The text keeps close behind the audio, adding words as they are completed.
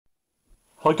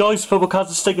Hi guys, Football Cards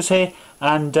and Stickers here,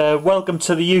 and welcome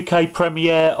to the UK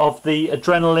premiere of the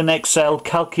Adrenalyn XL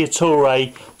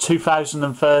Calciatori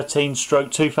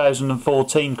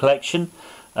 2013/2014 collection.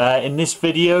 In this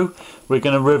video we're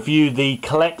going to review the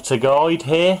collector guide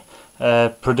here,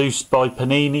 produced by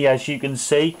Panini. As you can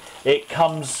see, it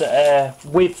comes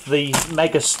with the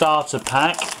mega starter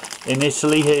pack in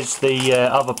Italy. Here's the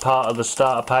other part of the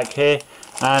starter pack here,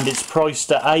 and it's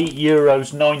priced at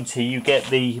 €8.90. You get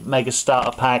the mega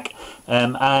starter pack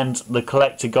and the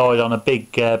collector guide on a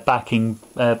big backing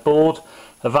board,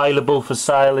 available for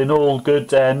sale in all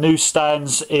good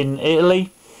newsstands in Italy,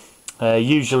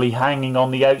 usually hanging on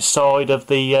the outside of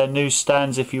the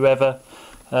newsstands if you ever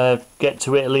get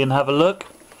to Italy and have a look.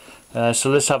 So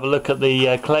let's have a look at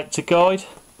the collector guide,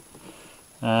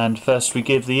 and first we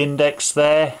give the index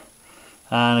there.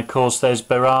 And of course there's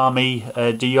Berami,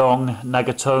 De Jong,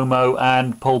 Nagatomo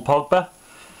and Paul Pogba.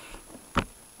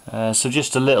 So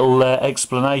just a little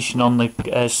explanation on the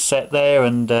set there,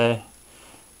 and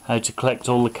how to collect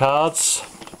all the cards.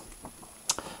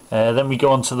 Then we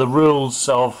go on to the rules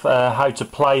of how to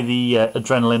play the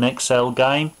Adrenalyn XL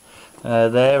game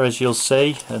there, as you'll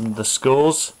see, and the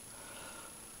scores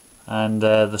and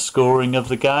the scoring of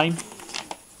the game.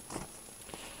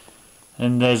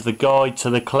 And there's the guide to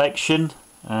the collection,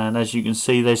 and as you can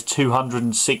see there's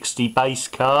 260 base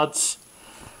cards.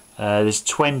 There's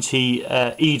 20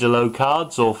 Idolo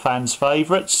cards or fans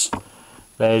favourites.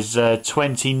 There's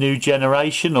 20 new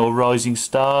generation or rising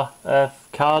star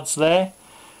cards there.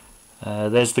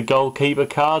 There's the goalkeeper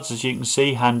cards, as you can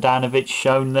see, Handanovic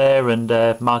shown there, and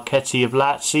Marchetti of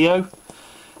Lazio.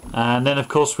 And then of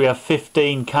course we have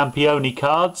 15 Campioni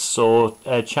cards or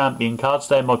champion cards.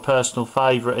 They're my personal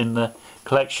favourite in the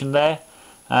collection there.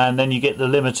 And then you get the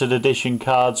limited edition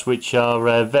cards, which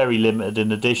are very limited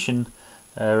in edition.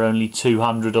 Only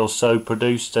 200 or so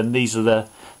produced, and these are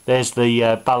there's the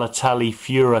Balotelli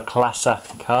Fura Classa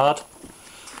card.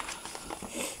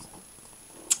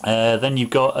 Then you've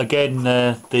got again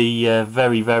the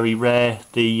very rare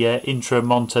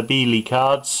Intramontabili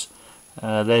cards.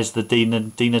 There's the Di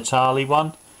Natale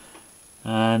one,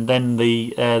 and then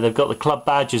they've got the club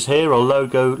badges here, or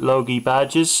logi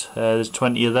badges. There's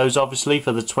 20 of those, obviously,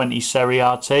 for the 20 Serie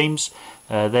A teams.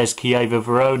 There's Chievo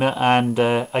Verona and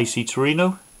AC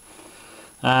Torino.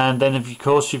 And then of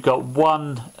course you've got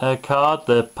one card,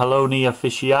 the Pallone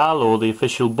Officiale, or the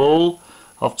official ball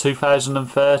of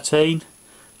 2013,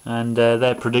 and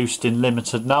they're produced in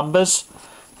limited numbers.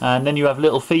 And then you have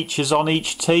little features on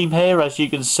each team here, as you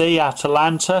can see.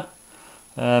 Atalanta,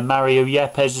 Mario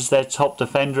Yepes is their top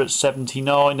defender at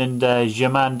 79, and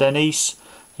Germain Denis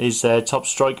is their top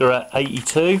striker at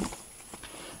 82.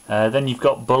 Then you've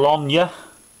got Bologna,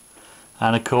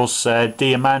 and of course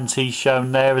Diamanti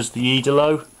shown there as the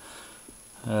Idolo.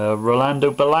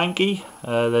 Rolando Belangi,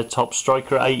 their top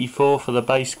striker at 84 for the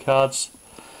base cards.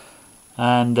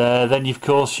 And then of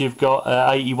course you've got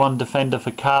 81 defender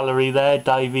for Cagliari there,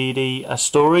 Davide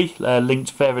Astori,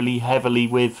 linked very heavily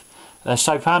with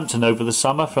Southampton over the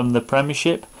summer from the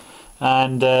Premiership.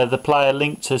 And the player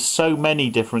linked to so many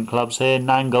different clubs here,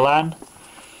 Nangolan.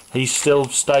 He's still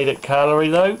stayed at Cagliari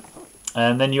though.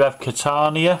 And then you have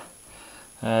Catania.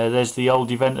 There's the old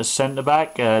Juventus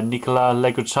centre-back, Nicola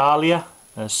Legrotalia,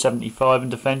 75 in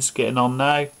defence, getting on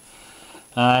now.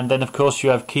 And then of course you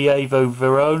have Chievo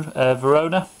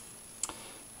Verona,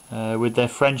 with their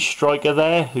French striker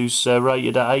there, who's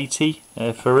rated at 80,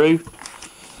 Ferru.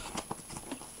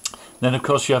 Then of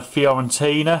course you have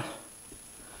Fiorentina,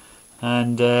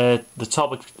 and the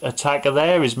top attacker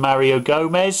there is Mario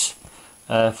Gomez,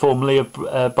 formerly of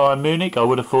Bayern Munich. I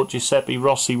would have thought Giuseppe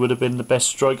Rossi would have been the best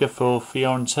striker for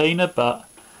Fiorentina, but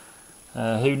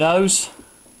who knows.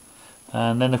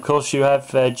 And then of course you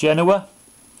have Genoa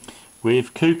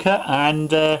with Cuca and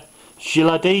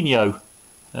Gilardino,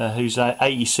 who's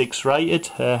 86 rated,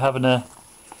 having a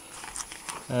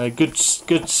good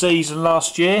season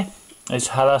last year. There's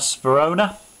Hellas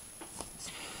Verona,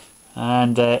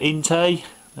 and Inter.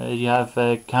 You have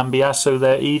Cambiasso,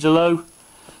 their Idolo.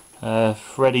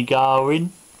 Freddie Garwin,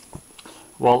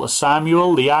 Walter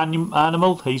Samuel, the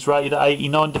animal, he's rated at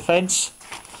 89 defence.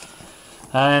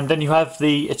 And then you have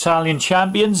the Italian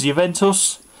champions,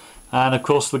 Juventus, and of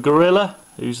course the Gorilla,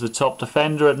 who's the top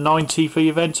defender at 90 for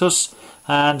Juventus,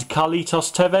 and Carlitos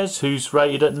Tevez, who's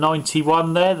rated at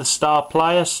 91 there, the star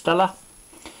player, Stella.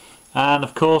 And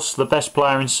of course the best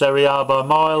player in Serie A by a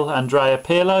mile, Andrea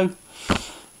Pirlo.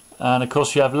 And of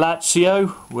course you have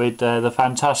Lazio with the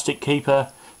fantastic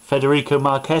keeper Federico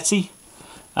Marchetti,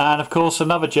 and of course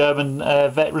another German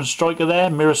veteran striker there,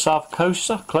 Miroslav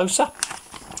Klose.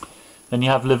 Then you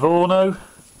have Livorno,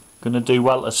 Going to do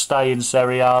well to stay in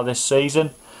Serie A this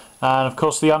season. And of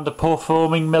course the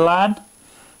underperforming Milan.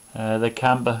 The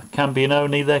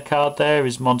Campione, their card there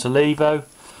is Montalivo.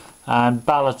 And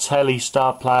Balotelli,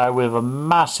 star player with a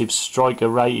massive striker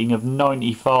rating of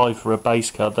 95 for a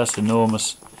base card. That's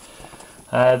enormous.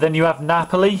 Then you have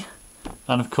Napoli.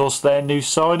 And of course their new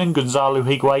signing, Gonzalo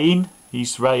Higuain.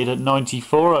 He's rated at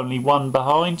 94, only one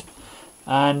behind.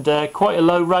 And quite a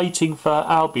low rating for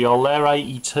Albiol, they're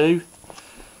 82.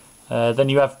 Then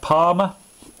you have Parma,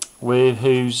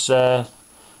 who's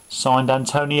signed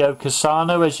Antonio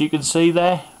Cassano, as you can see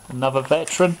there, another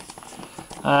veteran.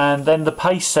 And then the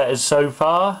pace setters so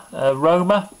far,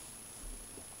 Roma,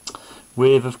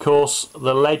 with of course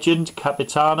the legend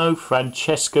Capitano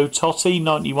Francesco Totti,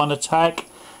 91 attack,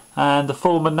 and the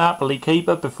former Napoli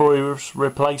keeper before he was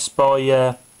replaced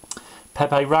by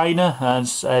Pepe Reina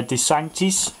as De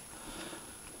Sanctis.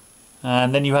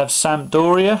 And then you have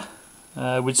Sampdoria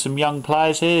with some young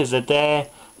players here, Zader,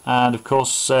 and of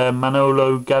course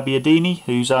Manolo Gabbiadini,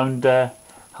 who's owned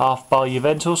half by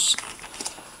Juventus.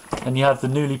 And you have the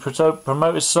newly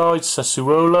promoted side,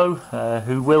 Sassuolo,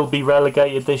 who will be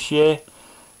relegated this year,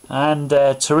 and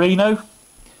Torino,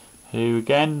 who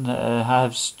again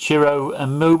has Ciro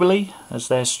Immobile as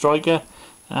their striker,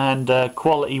 and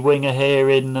quality winger here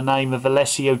in the name of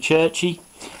Alessio Cerci,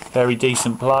 very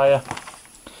decent player.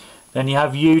 Then you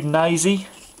have Udinese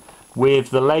with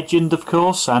the legend, of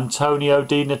course, Antonio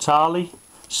Di Natale,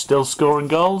 still scoring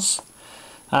goals.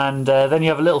 And then you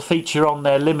have a little feature on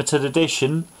their limited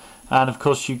edition, and of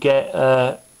course you get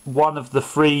one of the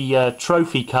free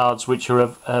trophy cards which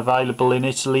are available in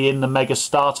Italy in the Mega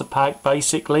Starter Pack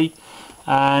basically.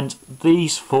 And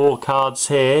these 4 cards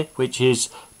here, which is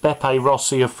Beppe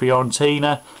Rossi of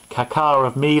Fiorentina, Kaká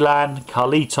of Milan,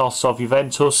 Carlitos of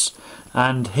Juventus,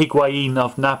 and Higuain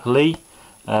of Napoli.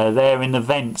 They're in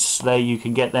events. There you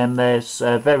can get them. There's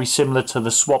very similar to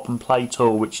the swap and play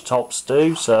tour which Topps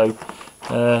do. So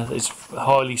it's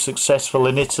highly successful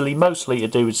in Italy, mostly to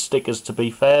do with stickers to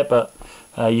be fair, but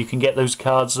you can get those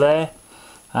cards there.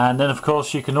 And then of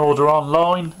course you can order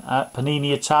online at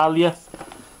Panini Italia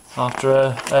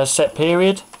after a set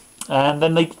period. And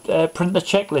then they print the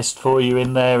checklist for you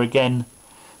in there again,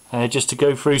 just to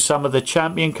go through some of the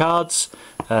champion cards.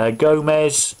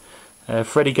 Gomez,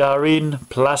 Freddy Garin,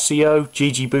 Palacio,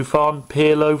 Gigi Buffon,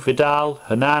 Pirlo, Vidal,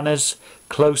 Hernanes,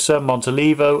 Klose,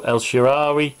 Montalivo, El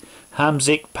Shaarawy,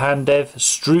 Hamzik, Pandev,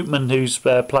 Strootman, who's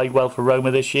played well for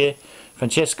Roma this year,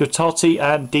 Francesco Totti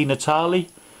and Di Natale.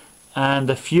 And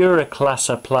the Fura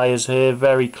Classa players here,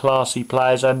 very classy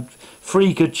players, and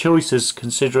 3 good choices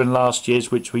considering last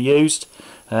year's which were used.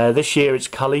 This year it's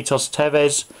Carlitos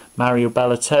Tevez, Mario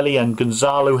Balotelli and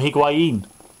Gonzalo Higuain.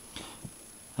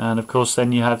 And of course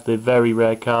then you have the very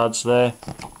rare cards there.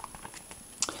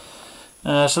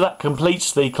 So that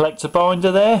completes the collector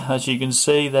binder there. As you can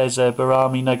see, there's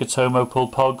Barami, Nagatomo, Paul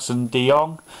Pogba and De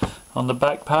Jong on the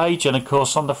back page, and of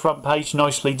course on the front page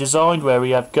nicely designed, where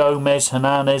we have Gomez,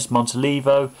 Hernanes,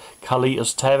 Montalivo,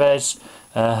 Carlitos Tevez,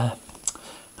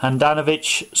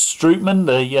 Handanovic, Strootman,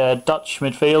 the Dutch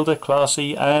midfielder,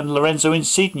 classy, and Lorenzo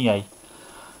Insigne.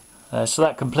 So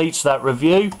that completes that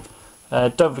review.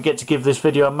 Don't forget to give this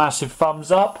video a massive thumbs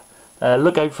up.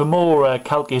 Look out for more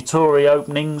Calciatori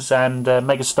openings and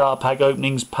Mega Star Pack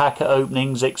openings, packet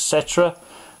openings, etc.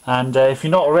 And if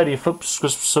you're not already a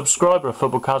subscriber of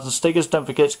Football Cards and Stickers, don't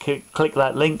forget to click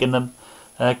that link in the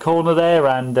corner there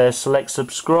and select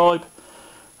subscribe.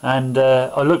 And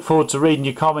I look forward to reading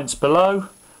your comments below.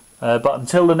 But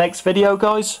until the next video,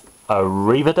 guys,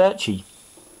 arrivederci.